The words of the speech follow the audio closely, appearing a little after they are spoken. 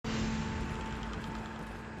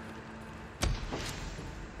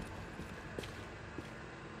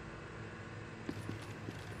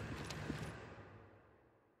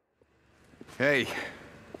Hey.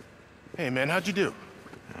 Hey, man, how'd you do?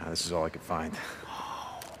 This is all I could find.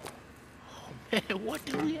 Man, what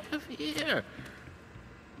do we have here?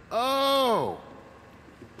 Oh!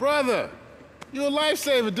 Brother! You a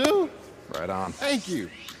lifesaver, dude! Right on. Thank you.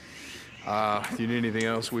 Do you need anything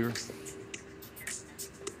else, Weaver?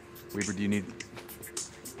 Weaver, do you need...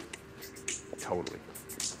 Totally.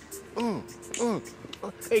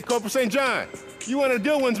 Hey, Corporal St. John, you one of the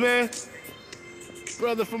good ones, man.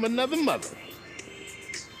 Brother from another mother.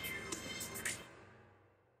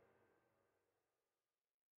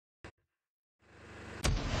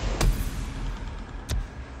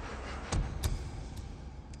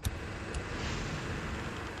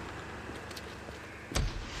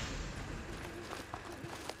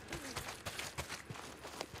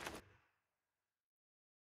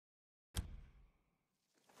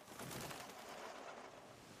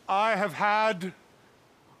 I have had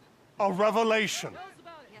a revelation.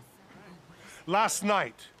 Last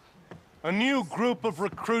night, a new group of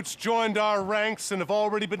recruits joined our ranks and have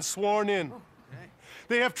already been sworn in.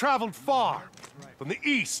 They have traveled far, from the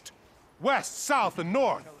east, west, south, and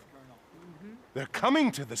north. They're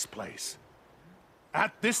coming to this place.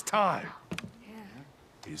 At this time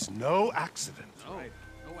is no accident.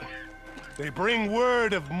 They bring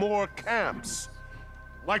word of more camps,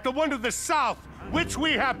 like the one to the south, which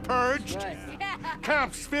we have purged.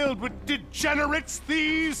 Camps filled with degenerates,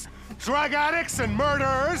 thieves, drug addicts, and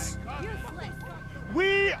murderers.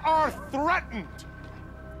 We are threatened,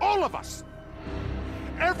 all of us.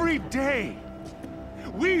 Every day,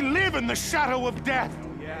 we live in the shadow of death.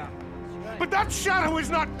 But that shadow is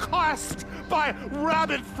not cast by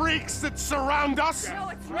rabid freaks that surround us. No,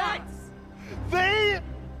 it's not. They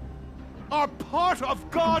are part of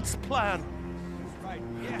God's plan.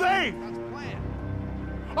 They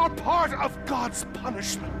are part of God's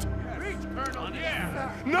punishment.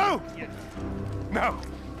 No! No!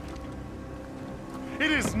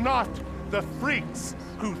 It is not the freaks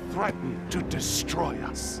who threaten to destroy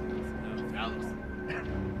us.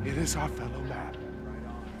 It is our fellow man.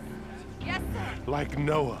 Yes, sir. Like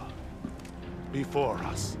Noah before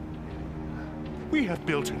us. We have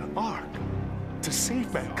built an ark to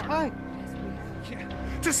save mankind.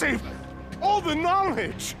 To save all the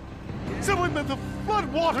knowledge. So when the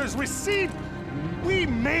flood waters recede, we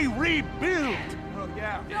may rebuild.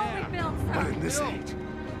 Don't rebuild, sir. But in this age,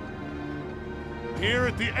 here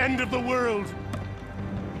at the end of the world,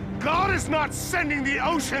 God is not sending the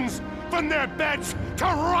oceans from their beds to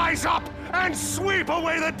rise up and sweep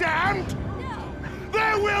away the damned.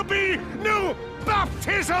 There will be no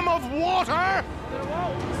baptism of water.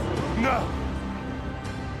 No.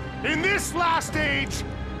 In this last age,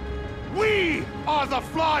 we are the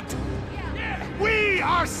flood. We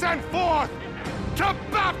are sent forth to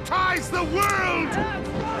baptize the world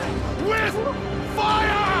with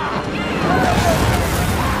fire!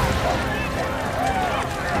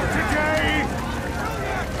 Today,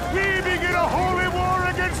 we begin a holy war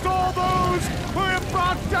against all those who have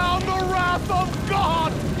brought down the wrath of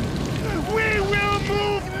God. We will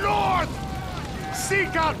move north,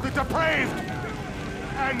 seek out the depraved,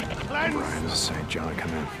 and cleanse... Brian, this is St. John.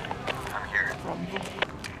 Come in. I'm here.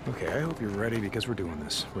 Okay, I hope you're ready because we're doing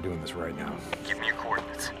this. We're doing this right now. Give me your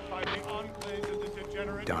coordinates.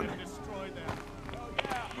 Done.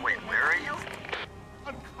 Wait, where are you?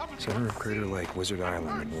 Center of Crater Lake, Wizard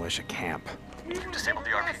Island, and Militia Camp. You've disabled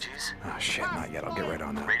the RPGs? Ah, shit, not yet. I'll get right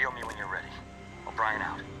on that. Radio me when you're ready. O'Brien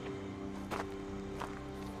out.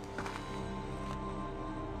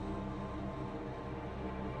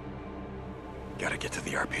 Gotta get to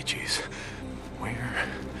the RPGs. Where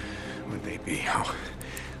would they be? Oh,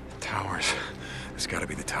 the towers. It's gotta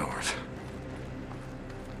be the towers.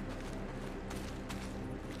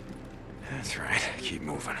 That's right. Keep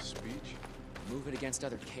moving. Moving against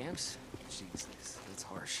other camps? Jeez, that's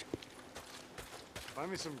harsh. Find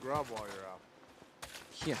me some grub while you're out.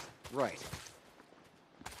 Yeah, right.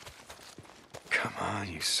 Come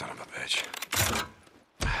on, you son of a bitch.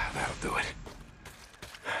 That'll do it.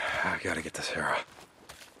 I gotta get to Sarah.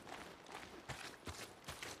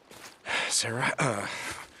 Sarah,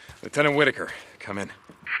 Lieutenant Whitaker, come in.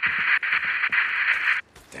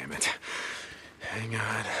 Damn it. Hang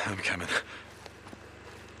on, I'm coming.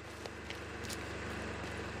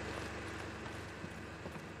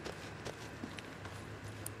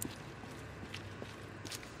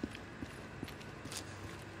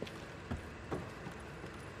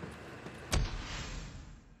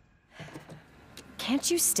 Can't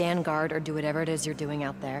you stand guard or do whatever it is you're doing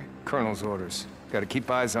out there? Colonel's orders. Gotta keep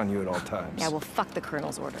eyes on you at all times. Yeah, well, fuck the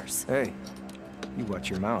Colonel's orders. Hey, you watch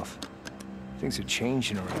your mouth. Things are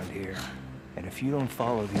changing around here. And if you don't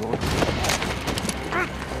follow the orders...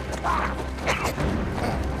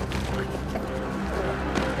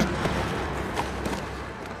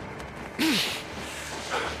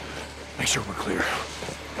 Make sure we're clear.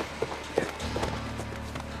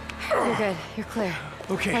 You're good. You're clear.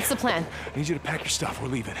 Okay. What's the plan? I need you to pack your stuff. We're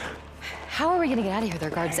leaving. How are we gonna get out of here? There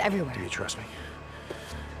are guards everywhere. Do you trust me?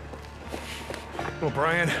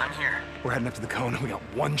 O'Brien, I'm here. we're heading up to the cone. We got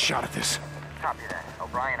one shot at this. Copy that.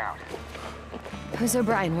 O'Brien out. Who's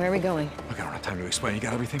O'Brien? Where are we going? Look, I don't have time to explain. You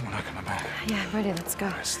got everything? We're not coming back. Yeah, I'm ready. Let's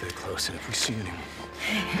go. Stay close, and if we see anyone...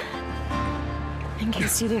 In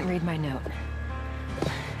case you didn't read my note.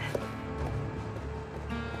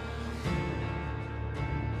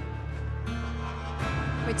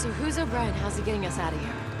 Wait, so who's O'Brien? How's he getting us out of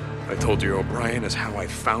here? I told you O'Brien is how I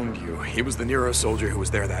found you. He was the Nero soldier who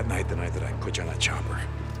was there that night, the night that I put you on that chopper.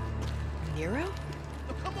 Nero?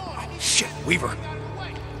 Oh, shit, Weaver.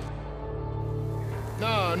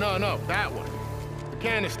 No, that one. The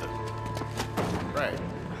canister. Right.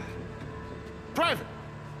 Private,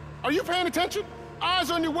 are you paying attention? Eyes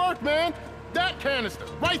on your work, man. That canister,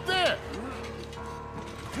 right there.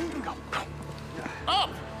 Go.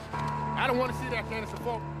 Up! I don't want to see that canister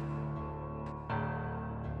fall.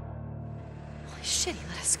 Holy shit, he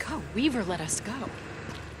let us go. Weaver let us go. Oh,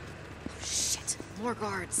 shit. More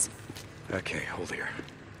guards. Okay, hold here.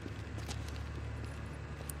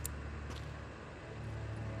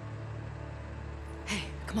 Hey,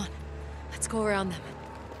 come on. Let's go around them.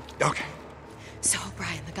 Okay. So,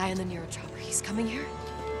 O'Brien, the guy in the Nero chopper, he's coming here?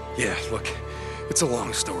 Yeah, look, it's a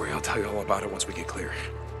long story. I'll tell you all about it once we get clear.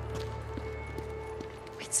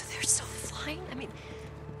 Wait, so they're still flying? I mean,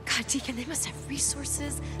 God, Deacon, they must have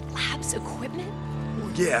resources, labs, equipment.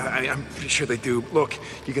 Yeah, I'm pretty sure they do. Look,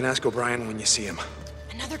 you can ask O'Brien when you see him.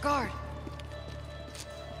 Another guard.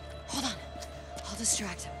 Hold on. I'll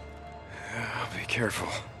distract him. Be careful.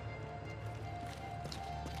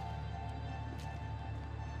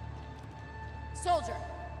 Soldier,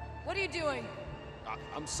 what are you doing?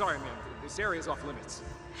 I'm sorry, ma'am. This area's off limits.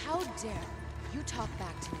 How dare you talk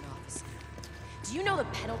back to an officer? Do you know the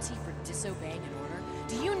penalty for disobeying an order?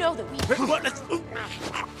 Do you know that we...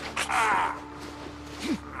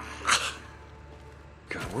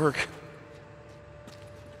 Good work.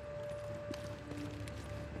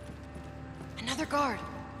 Another guard.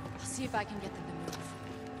 I'll see if I can get them to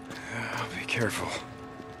move. Be careful.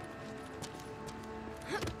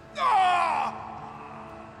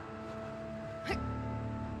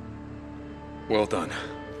 Well done.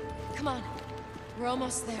 Come on. We're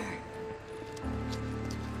almost there.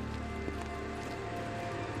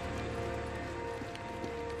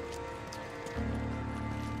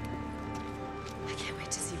 I can't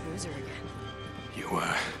wait to see Boozer again.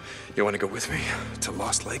 You want to go with me? To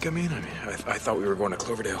Lost Lake, I mean? I thought we were going to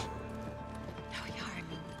Cloverdale. No, we are. I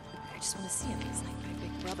mean, I just want to see him. He's like my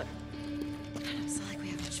big brother. I don't know, it's not like we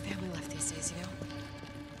have much family left these days, you know?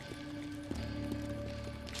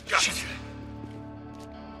 Shit.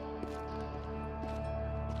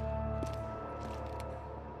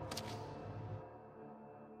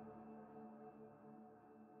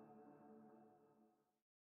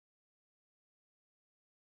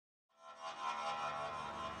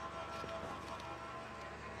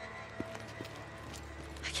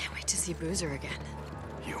 To see Boozer again.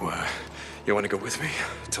 You want to go with me?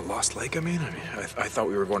 To Lost Lake, I mean? I thought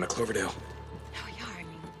we were going to Cloverdale. No, we are. I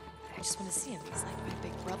mean, I just want to see him. He's like my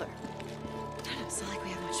big brother. I don't know, it's not like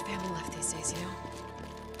we have much family left these days, you know?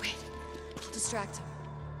 Wait, I'll distract him.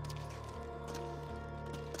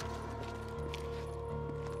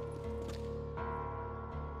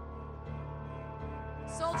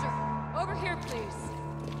 Soldier, over here, please.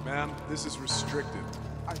 Ma'am, this is restricted.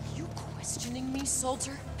 Are you questioning me,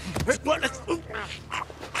 soldier?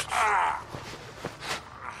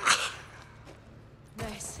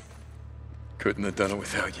 Nice. Couldn't have done it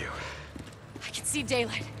without you. I can see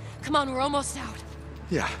daylight. Come on, we're almost out.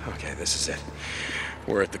 Yeah, okay, this is it.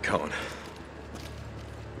 We're at the cone.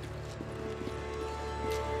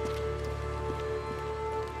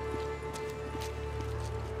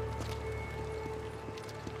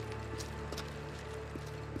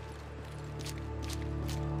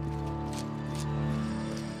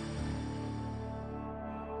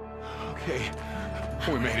 Okay,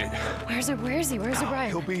 we made it. Where is he? Where's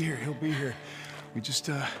O'Brien? He'll be here. We just,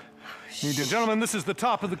 need to... Gentlemen, this is the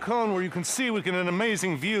top of the cone where you can see we get an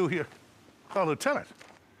amazing view here. Oh, Lieutenant,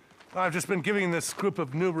 I've just been giving this group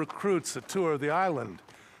of new recruits a tour of the island.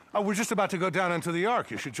 We're just about to go down into the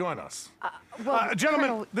Ark. You should join us. Gentlemen,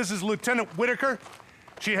 Colonel... this is Lieutenant Whitaker.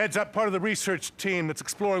 She heads up part of the research team that's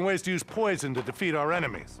exploring ways to use poison to defeat our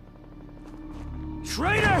enemies.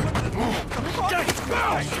 Traitor!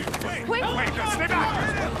 Wait! Stay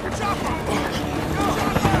back!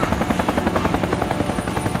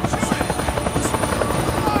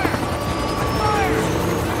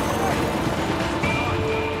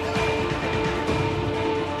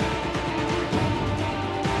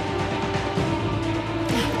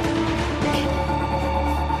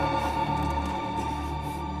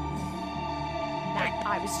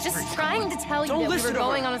 I was just trying to tell you Don't that we listen were to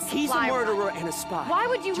going her. on a supply He's a run. murderer and a spy. Why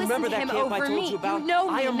would you Do listen remember to that him camp I over told me? you about? You know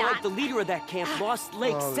I me, am Matt. like the leader of that camp. Lost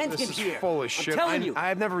Lake sent him This here. is full of shit. I'm telling you.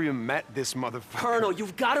 I've never even met this motherfucker. Colonel,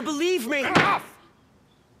 you've got to believe me. Enough!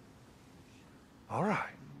 All right.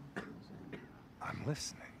 I'm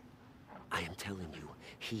listening. I am telling you,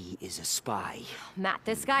 he is a spy. Matt,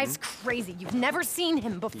 this guy's crazy. You've never seen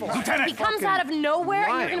him before. Lieutenant, He comes out of nowhere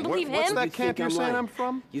and you're gonna believe What's him? that camp You you're think saying lying? I'm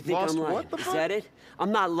from? You think Lost I'm lying? what the Is fuck? that it?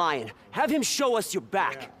 I'm not lying. Have him show us your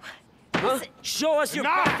back. Huh? Show us your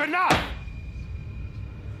back. Enough!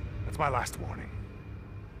 That's my last warning.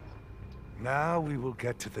 Now we will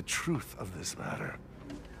get to the truth of this matter.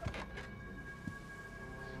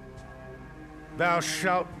 Thou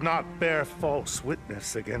shalt not bear false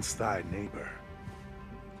witness against thy neighbor.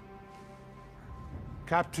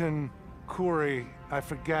 Captain Curry, I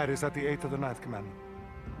forget, is that the 8th or the 9th commandment?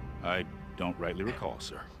 I don't rightly recall,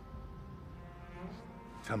 sir.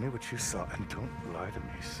 Tell me what you saw, and don't lie to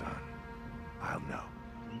me, son. I'll know.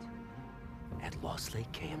 At Lost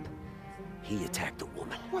Lake Camp, he attacked a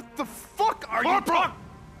woman. What the fuck are Corporal!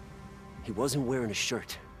 He wasn't wearing a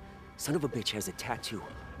shirt. Son of a bitch has a tattoo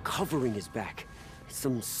covering his back. It's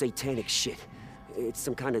some satanic shit. It's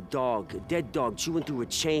some kind of dog, a dead dog chewing through a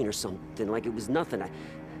chain or something, like it was nothing.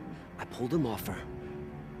 I pulled him off her.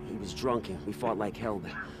 He was drunk and we fought like hell,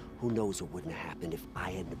 but who knows what wouldn't have happened if I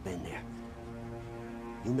hadn't have been there.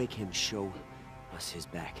 You make him show us his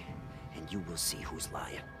back, and you will see who's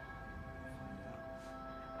lying.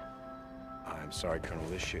 I'm sorry, Colonel.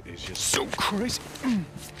 This shit is just so crazy.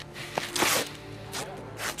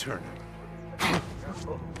 Turn.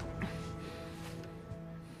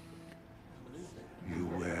 You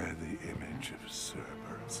wear the image of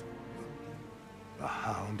Cerberus, the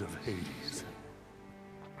Hound of Hades.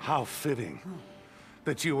 How fitting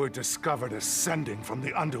that you were discovered ascending from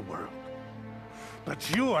the underworld.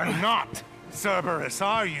 But you are not Cerberus,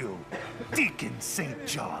 are you, Deacon St.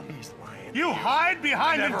 John? He's lying. You hide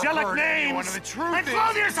behind angelic names and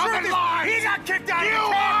clothe yourself in lies! He got kicked out of the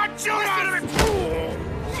camp! You are Judas!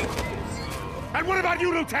 And what about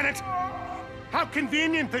you, Lieutenant? How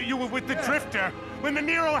convenient that you were with the Drifter when the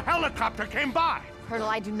Nero helicopter came by. Colonel,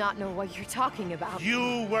 I do not know what you're talking about.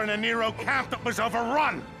 You were in a Nero camp that was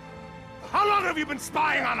overrun. How long have you been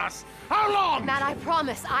spying on us? How long? Matt, I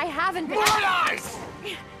promise, I haven't been— More lies!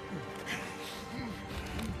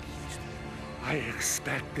 I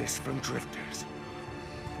expect this from Drifters.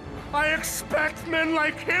 I expect men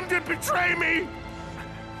like him to betray me!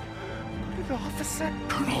 What did officer?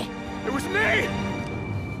 Colonel, it was me!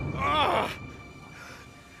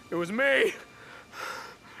 It was me!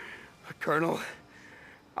 Colonel,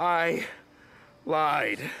 I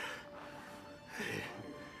lied.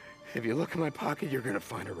 If you look in my pocket, you're gonna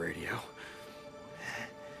find a radio.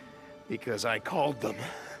 Because I called them.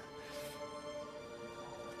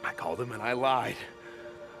 I called them and I lied.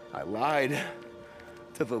 I lied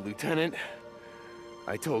to the lieutenant.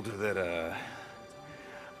 I told her that,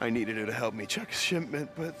 I needed her to help me check a shipment,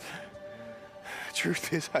 but the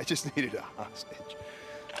truth is, I just needed a hostage.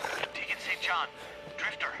 Deacon St. John,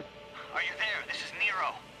 Drifter, are you there? This is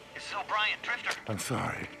Nero. This is O'Brien, Drifter. I'm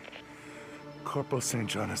sorry. Corporal St.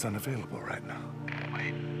 John is unavailable right now.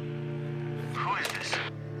 Wait, who is this?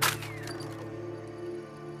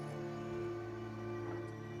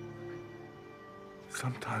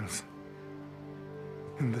 Sometimes,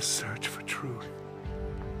 in the search for truth,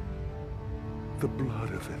 the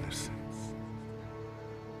blood of innocence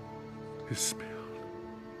is spilled.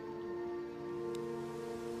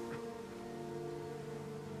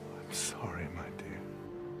 I'm sorry, my dear.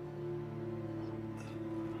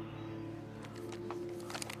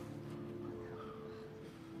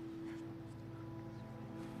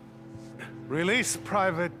 Release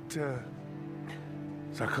Private,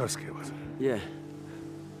 Sarkovsky, was it? Yeah.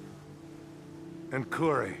 And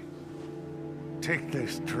Curry, take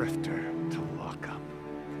this Drifter to lockup.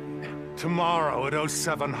 Tomorrow at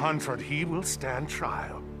 0700, he will stand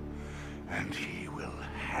trial, and he will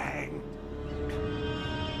hang.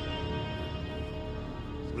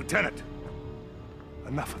 Lieutenant,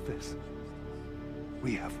 enough of this.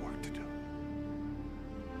 We have work to do.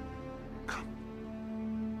 Come.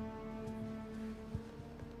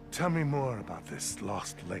 Tell me more about this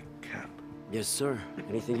Lost Lake camp. Yes, sir.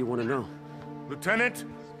 Anything you want to know? Lieutenant?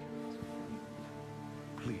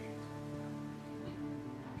 Please.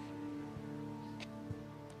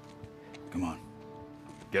 Come on.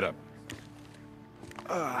 Get up.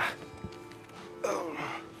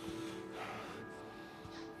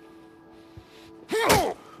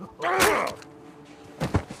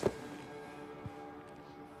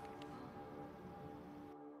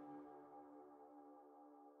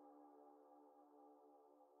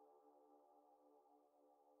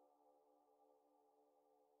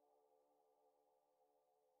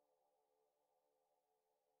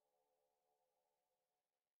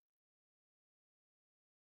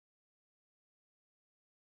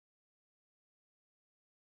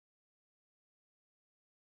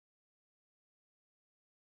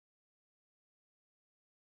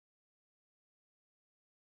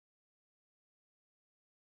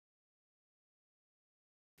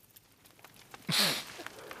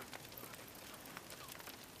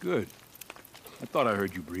 Good. I thought I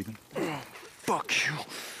heard you breathing. Fuck you.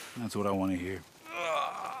 That's what I want to hear.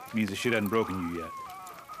 Means the shit hadn't broken you yet.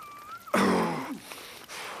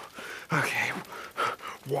 Okay.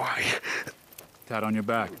 Why? Tat on your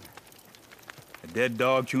back. A dead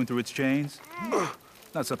dog chewing through its chains?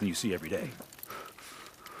 Not something you see every day.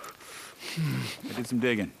 I did some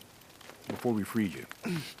digging before we freed you.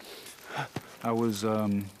 I was, I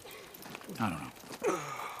don't know,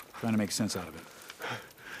 trying to make sense out of it.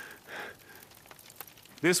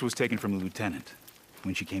 This was taken from the lieutenant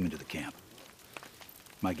when she came into the camp.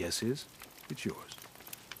 My guess is, it's yours.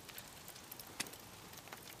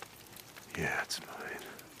 Yeah, it's mine.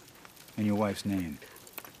 And your wife's name?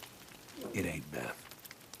 It ain't Beth.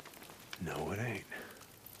 No, it ain't.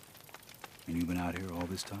 And you've been out here all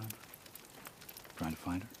this time? Trying to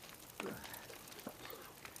find her?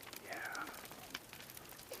 Yeah.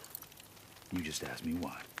 You just asked me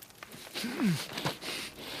why.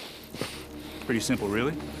 Pretty simple,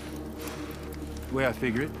 really. The way I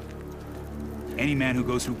figure it, any man who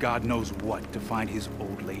goes through God knows what to find his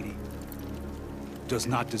old lady does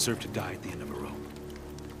not deserve to die at the end of a rope.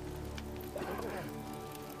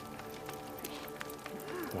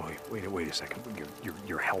 Wait a second.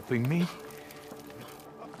 You're helping me?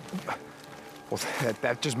 Well,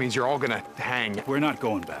 that just means you're all gonna hang. We're not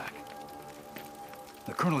going back.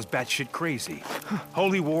 The Colonel is batshit crazy.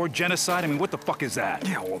 Holy war, genocide, I mean, what the fuck is that?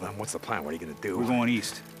 Yeah, well then, what's the plan? What are you gonna do? We're going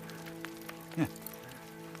east. Yeah.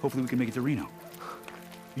 Hopefully we can make it to Reno.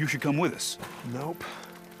 You should come with us. Nope.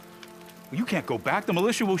 Well, you can't go back. The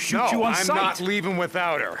militia will shoot you on sight. I'm not leaving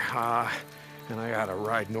without her. And I gotta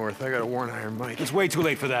ride north. I gotta warn Iron Mike. It's way too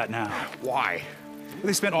late for that now. Why?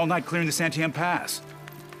 They spent all night clearing the Santiam Pass.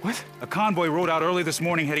 What? A convoy rode out early this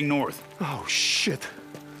morning heading north. Oh, shit.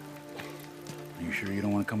 Are you sure you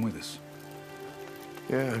don't want to come with us?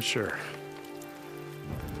 Yeah, I'm sure.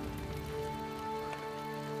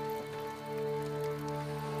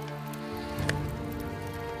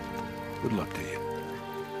 Good luck to you,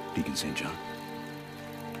 Deacon St. John.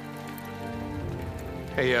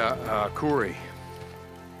 Hey, Corey.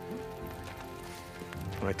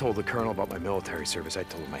 When I told the Colonel about my military service, I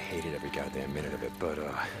told him I hated every goddamn minute of it, but,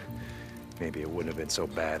 maybe it wouldn't have been so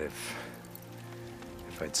bad if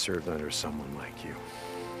I'd served under someone like you.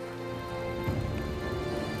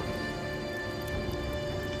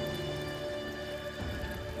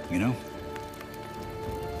 You know,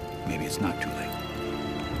 maybe it's not too late.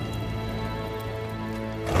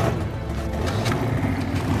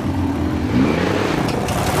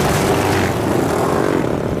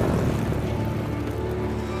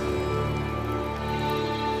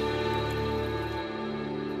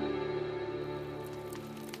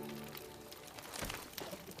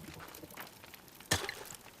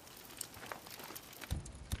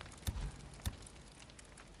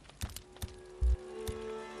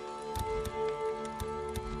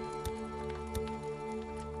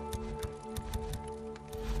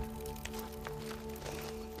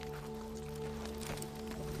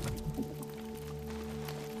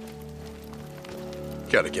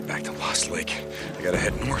 Gotta get back to Lost Lake. I gotta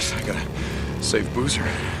head north. I gotta save Boozer.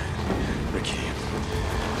 Ricky.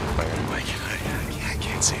 Iron Mike. I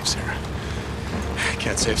can't save Sarah. I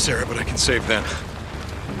can't save Sarah, but I can save them.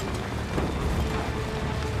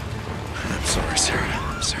 I'm sorry, Sarah.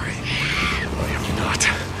 I'm sorry. You're not.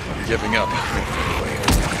 You're giving up.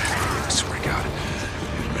 I swear to God.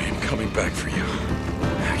 I am coming back for you.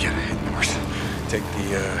 I gotta head north. Take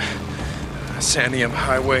the, Santiam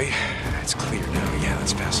Highway. It's clear now. Yeah,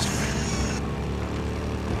 that's fast enough.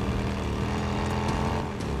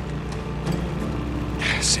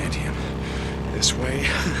 Santiam. This way.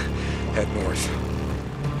 Head north.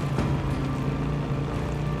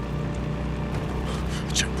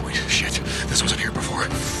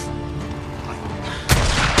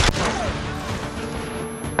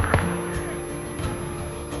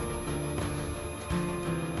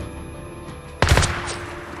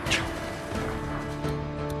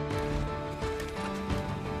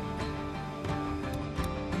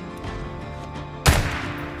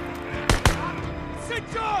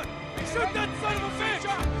 John! Shoot that son of a bitch!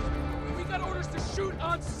 John! We got orders to shoot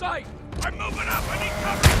on sight! I'm moving up! I need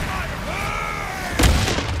covering fire!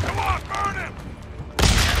 Come on, burn him!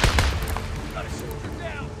 Gotta shoot him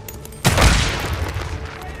down!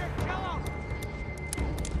 Raider, kill him!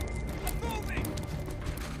 I'm moving!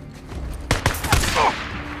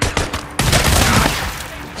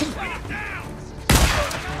 Bring him down!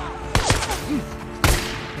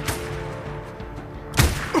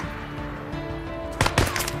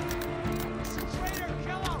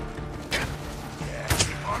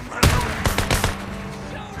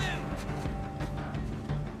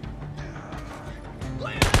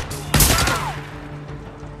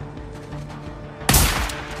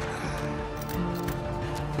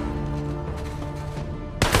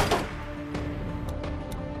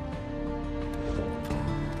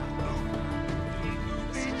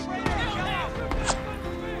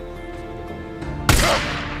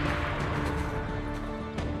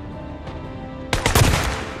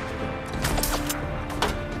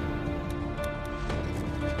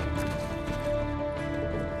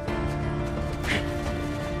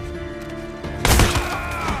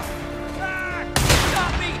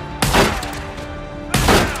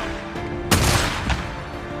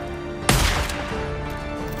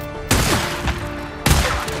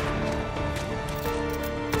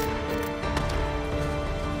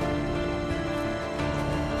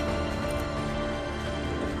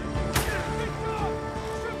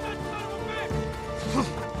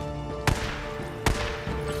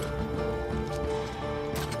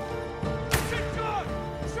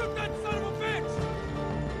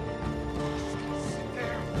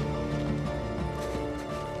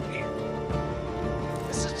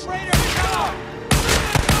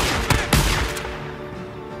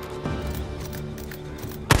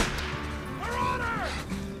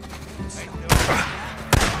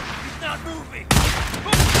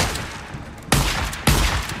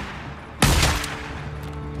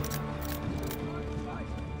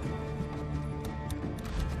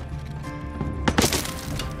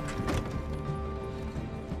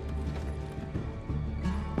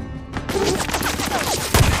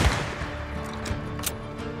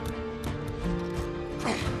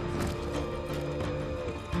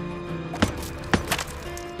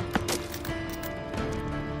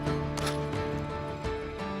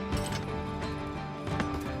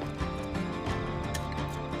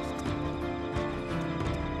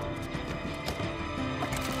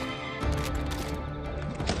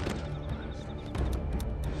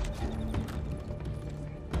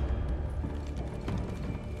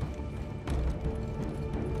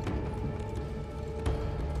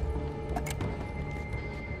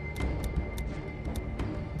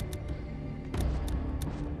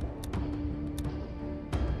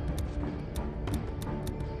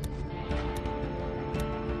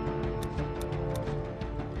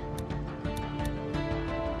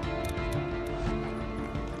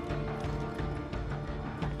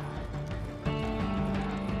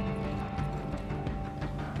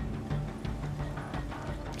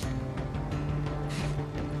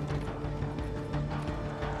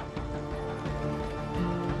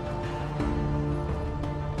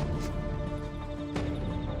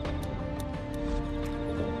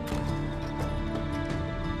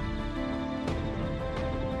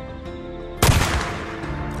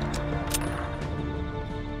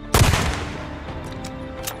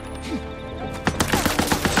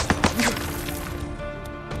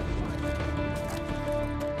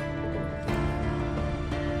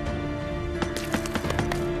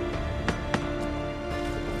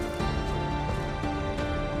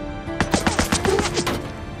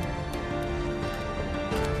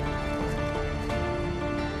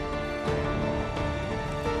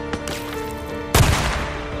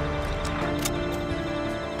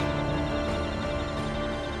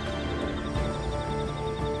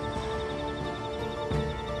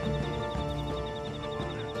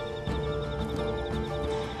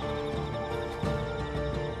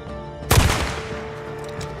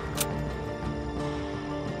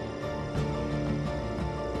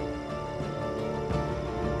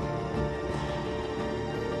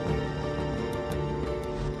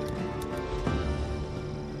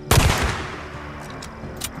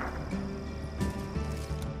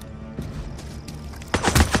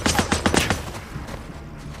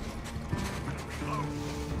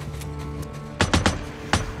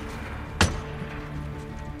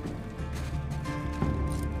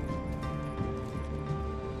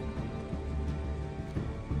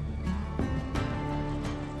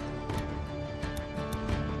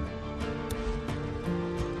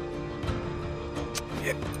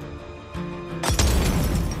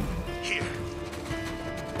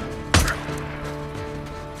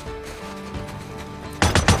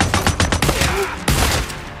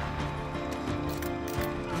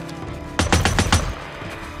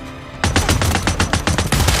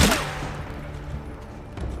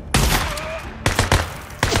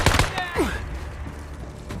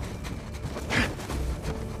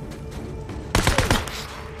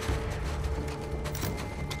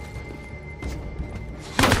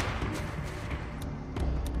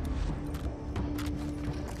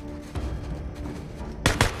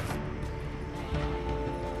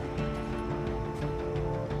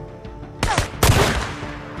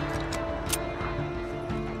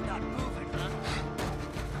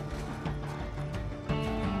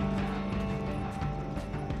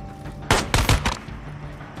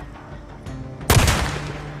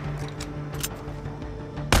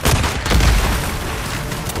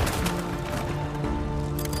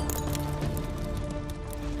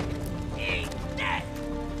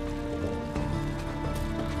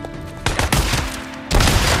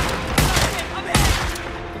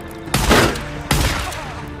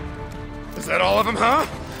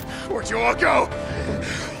 you all go?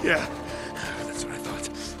 Yeah, that's what I thought.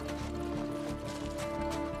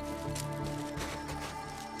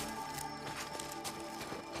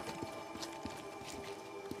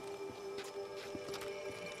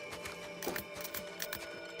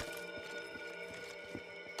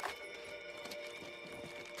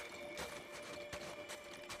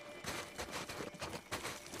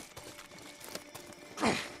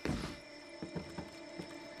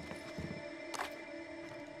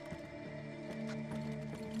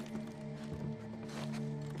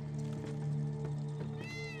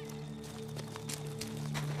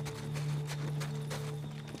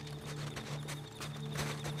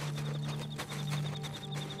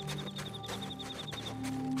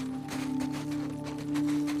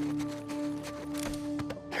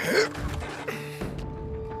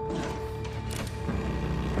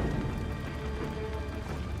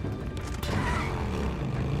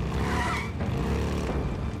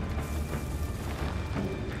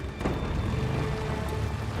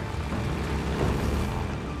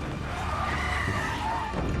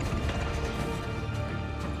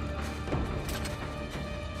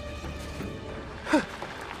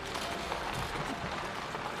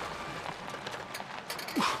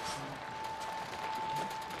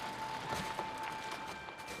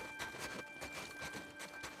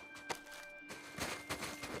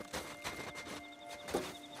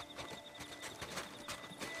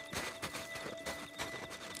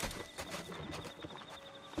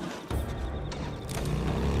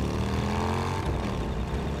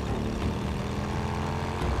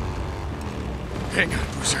 Hang on,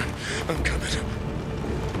 Boozer. I'm coming.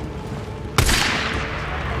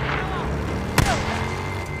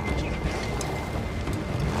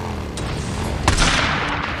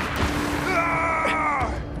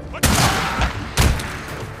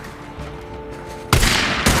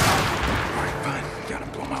 Alright, fine. Gotta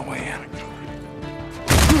blow my way in.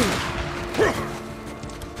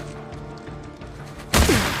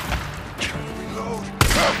 Reload.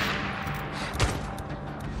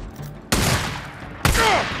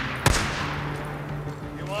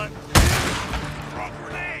 You want? Drop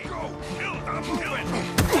grenade! Go! Kill it! I'm moving!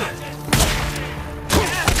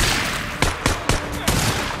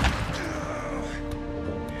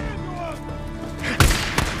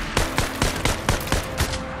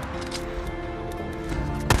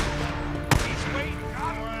 He's waiting!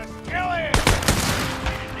 Kill him!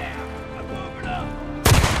 Get it down! I'm moving up!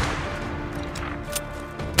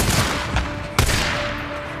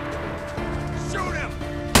 Shoot him!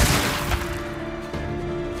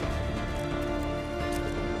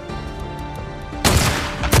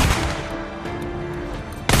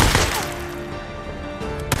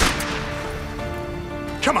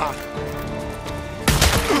 Come on!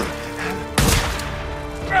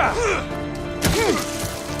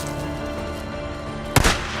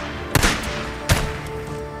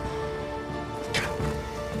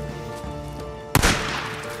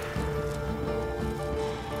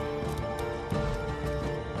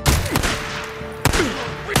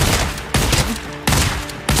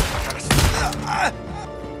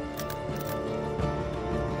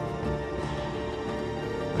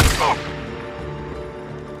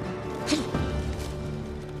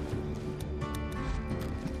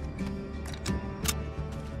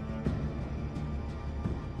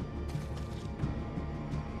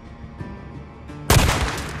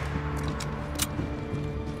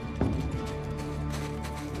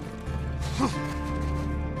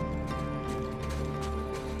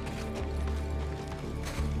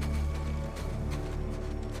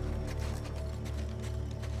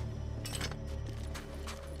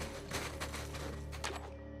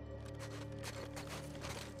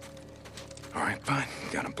 Alright, fine.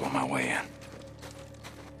 Gotta blow my way in.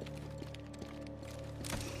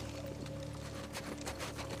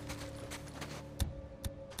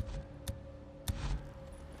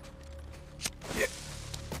 Yeah.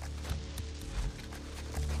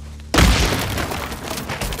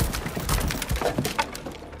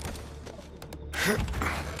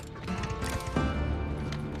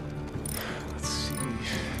 Let's see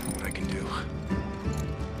what I can do.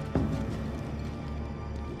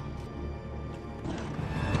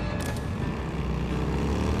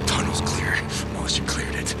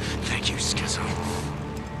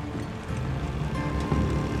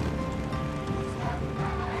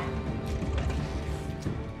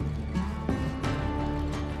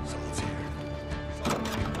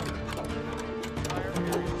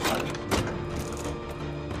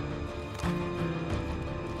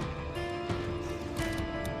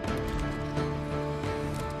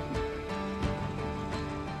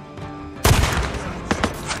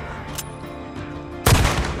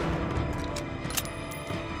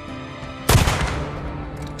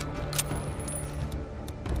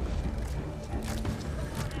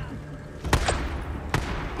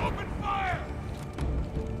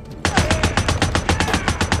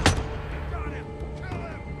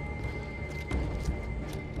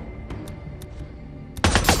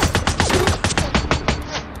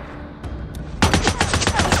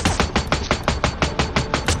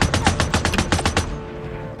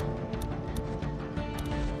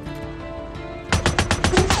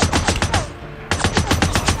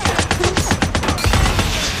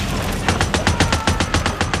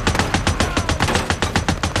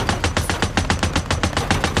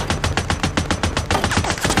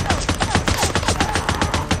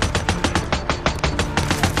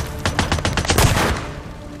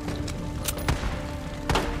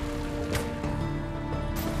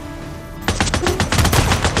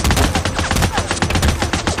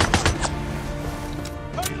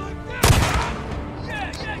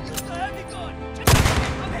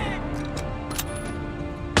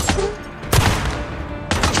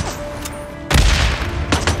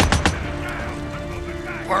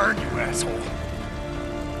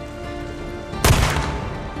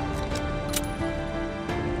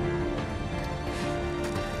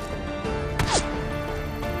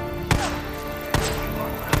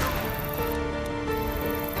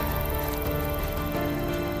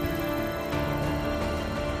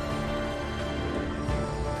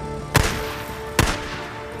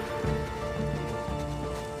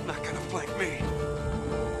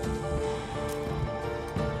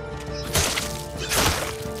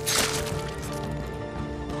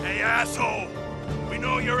 asshole! We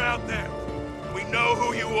know you're out there. We know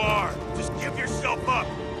who you are. Just give yourself up.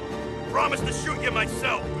 I promise to shoot you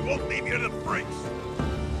myself. We won't leave you to the freaks.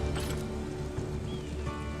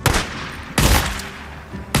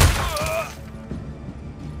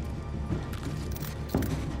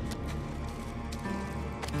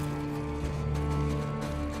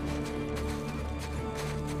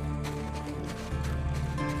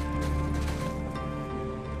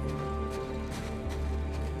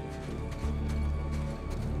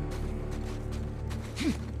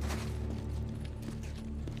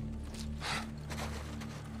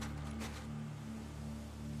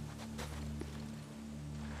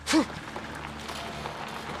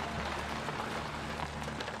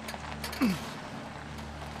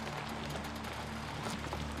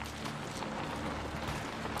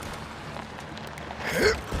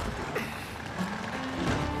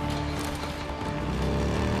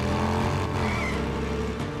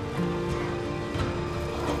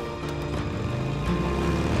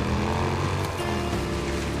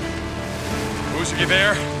 Boozer, you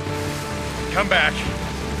there? Come back.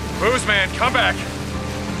 Booze, man, come back.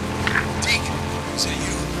 Deke, is that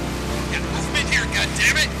you? Get movement here,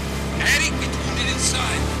 goddammit! Addy, get wounded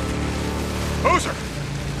inside. Boozer!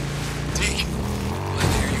 Deke, glad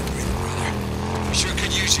to hear you breathing, brother. We sure could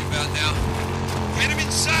use you about now. Get him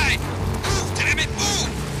inside! Move, damn it, move!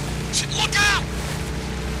 Shit, look out!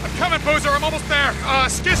 I'm coming, Boozer, I'm almost there.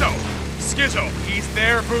 Skizzo! Skizzo, he's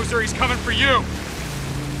there, Boozer, he's coming for you.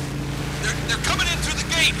 They're coming in through the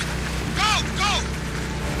gate! Go, go!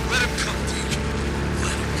 Let him come, Deke.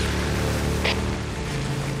 Let him come.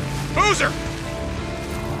 Boozer!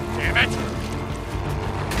 Damn it!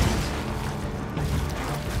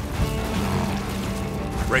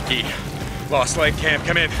 Ricky, Lost Lake Camp,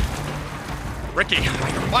 come in. Ricky,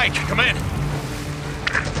 Mike, come in.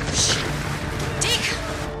 Deke!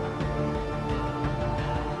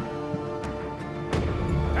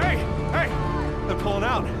 Hey! They're pulling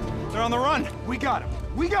out. They're on the run. We got him.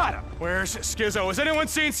 We got him. Where's Skizzo? Has anyone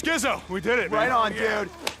seen Skizzo? We did it, man. Right on, dude.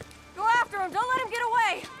 Go after him. Don't let him get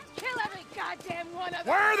away. Kill every goddamn one of them!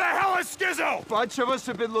 Where the hell is Skizzo? Bunch of us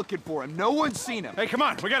have been looking for him. No one's seen him. Hey, come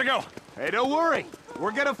on, we gotta go. Hey, don't worry.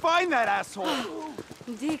 We're gonna find that asshole.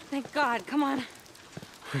 Deke, thank God. Come on.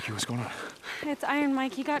 Ricky, what's going on? It's Iron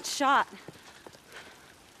Mike. He got shot.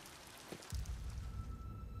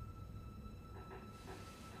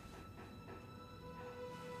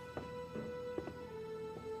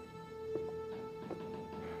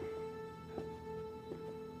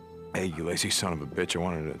 Hey, you lazy son of a bitch. I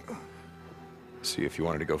wanted to see if you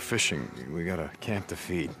wanted to go fishing. We got a camp to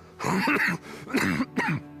feed. You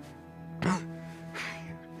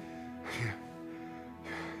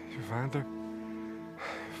found her?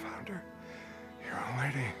 You found her? Your old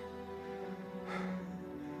lady?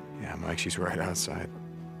 Yeah, Mike, she's right outside.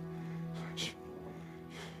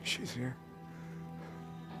 She's here?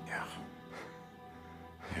 Yeah.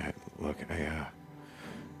 Yeah, look, I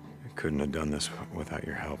couldn't have done this without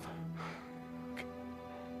your help.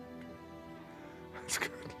 That's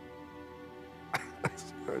good.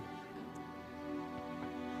 That's good.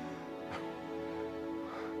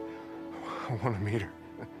 I want to meet her.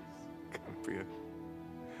 It's gotta be a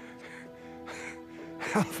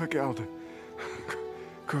hell of a gal to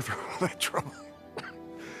go through all that trouble.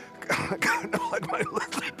 I gotta know like my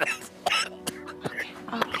little bit.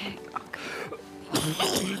 Okay.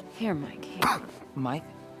 Here, Mike. Here. Mike,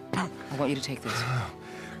 I want you to take this.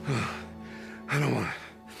 I don't want it.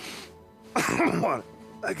 I don't want it.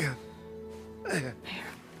 I got it. Here,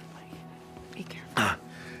 Mike. Be careful.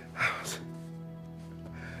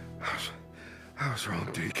 I was wrong,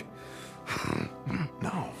 Deke.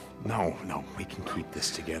 No, we can keep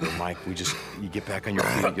this together, Mike. You get back on your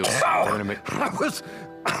feet, you'll see. We're gonna make... I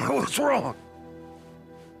was wrong.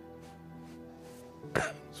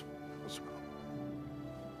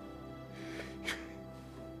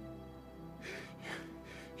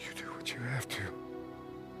 You do what you have to.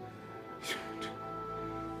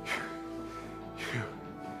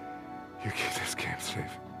 You keep this camp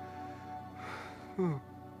safe.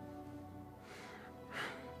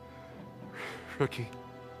 Rookie.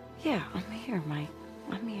 Yeah, I'm here, Mike.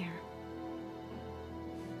 I'm here.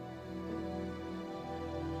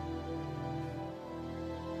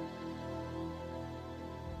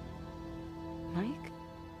 Mike?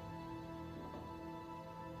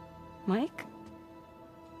 Mike?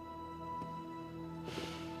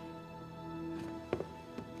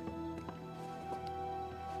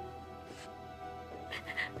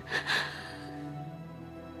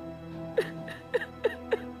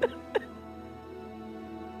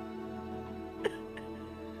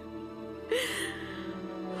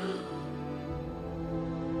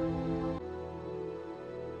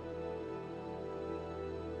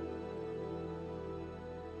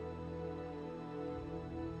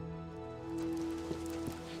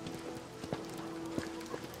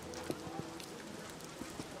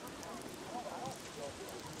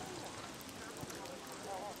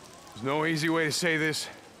 There's no easy way to say this.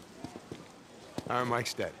 Iron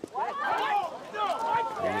Mike's dead.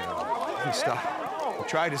 He stopped. He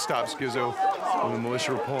tried to stop Skizzo when the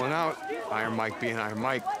militia were pulling out. Iron Mike being Iron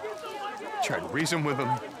Mike. Tried to reason with him,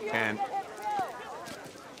 and...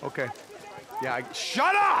 Okay. Yeah,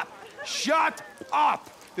 shut up! Shut up!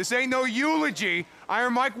 This ain't no eulogy.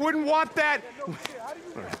 Iron Mike wouldn't want that. We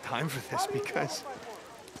don't have time for this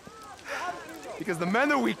because the men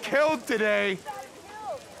that we killed today,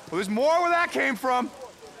 well, there's more where that came from.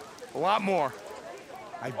 A lot more.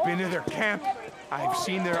 I've been to their camp. I've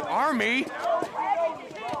seen their army.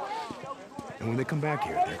 And when they come back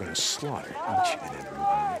here, they're gonna slaughter each and every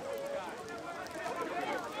one of them.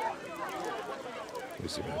 At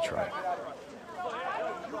least they're gonna try.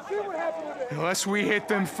 Unless we hit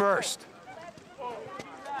them first.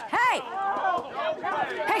 Hey!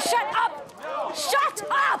 Hey, shut up! Shut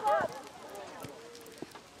up!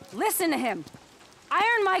 Listen to him.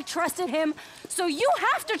 Iron Mike trusted him, so you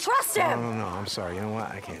have to trust him! No, I'm sorry. You know what?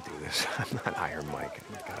 I can't do this. I'm not Iron Mike.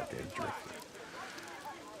 I'm a goddamn drifter.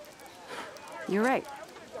 You're right.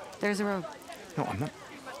 There's a road. No, I'm not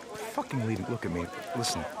fucking leaving. Look at me.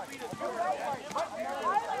 Listen.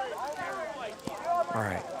 All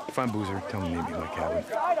right. Find Boozer. Tell him to meet me in my cabin.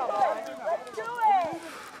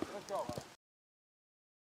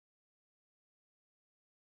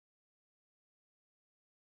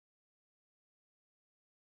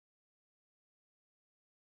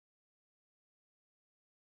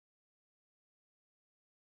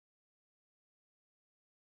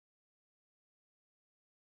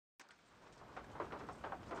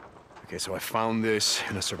 Okay, so I found this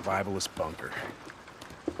in a survivalist bunker.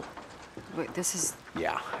 Wait, this is...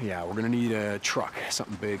 Yeah, we're gonna need a truck,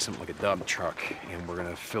 something big, something like a dump truck, and we're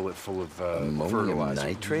gonna fill it full of fertilizer.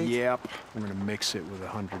 Nitrate? Yep, we're gonna mix it with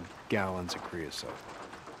 100 gallons of creosote.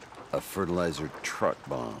 A fertilizer truck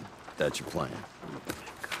bomb. That's your plan.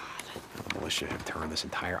 The militia have turned this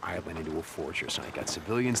entire island into a fortress. Now, you got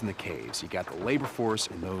civilians in the caves, you got the labor force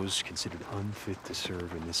and those considered unfit to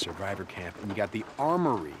serve in this survivor camp, and you got the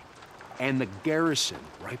armory and the garrison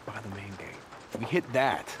right by the main gate. If we hit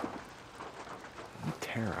that, we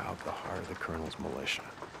tear out the heart of the Colonel's militia.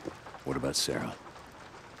 What about Sarah?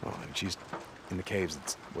 Oh, and she's in the caves.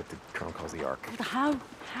 It's what the Colonel calls the Ark.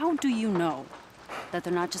 How do you know that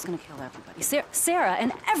they're not just gonna kill everybody? Sarah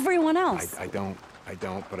and everyone else. I don't,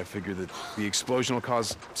 but I figure that the explosion will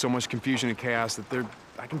cause so much confusion and chaos that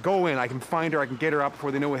I can go in, I can find her, I can get her out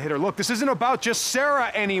before they know what hit her. Look, this isn't about just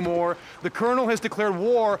Sarah anymore. The Colonel has declared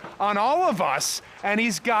war on all of us, and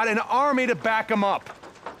he's got an army to back him up.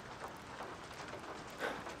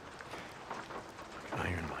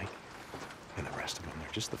 Iron Mike and the rest of them,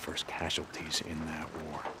 they're just the first casualties in that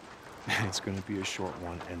war. It's gonna be a short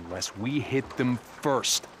one unless we hit them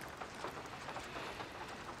first.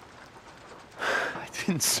 I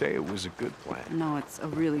didn't say it was a good plan. No, it's a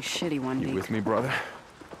really shitty one, You Deke. with me, brother?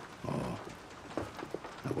 Oh,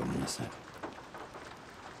 I wouldn't miss it.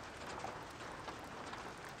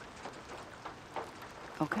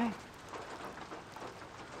 Okay.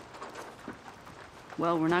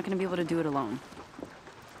 Well, we're not gonna be able to do it alone.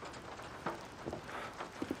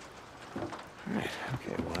 All right,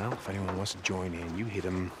 okay, well, if anyone wants to join in, you hit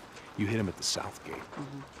him at the south gate.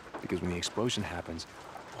 Because when the explosion happens,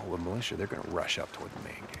 all the militia, they're gonna rush up toward the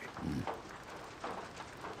main gate.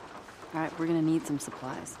 All right, we're gonna need some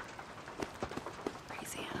supplies.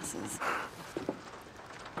 Crazy asses.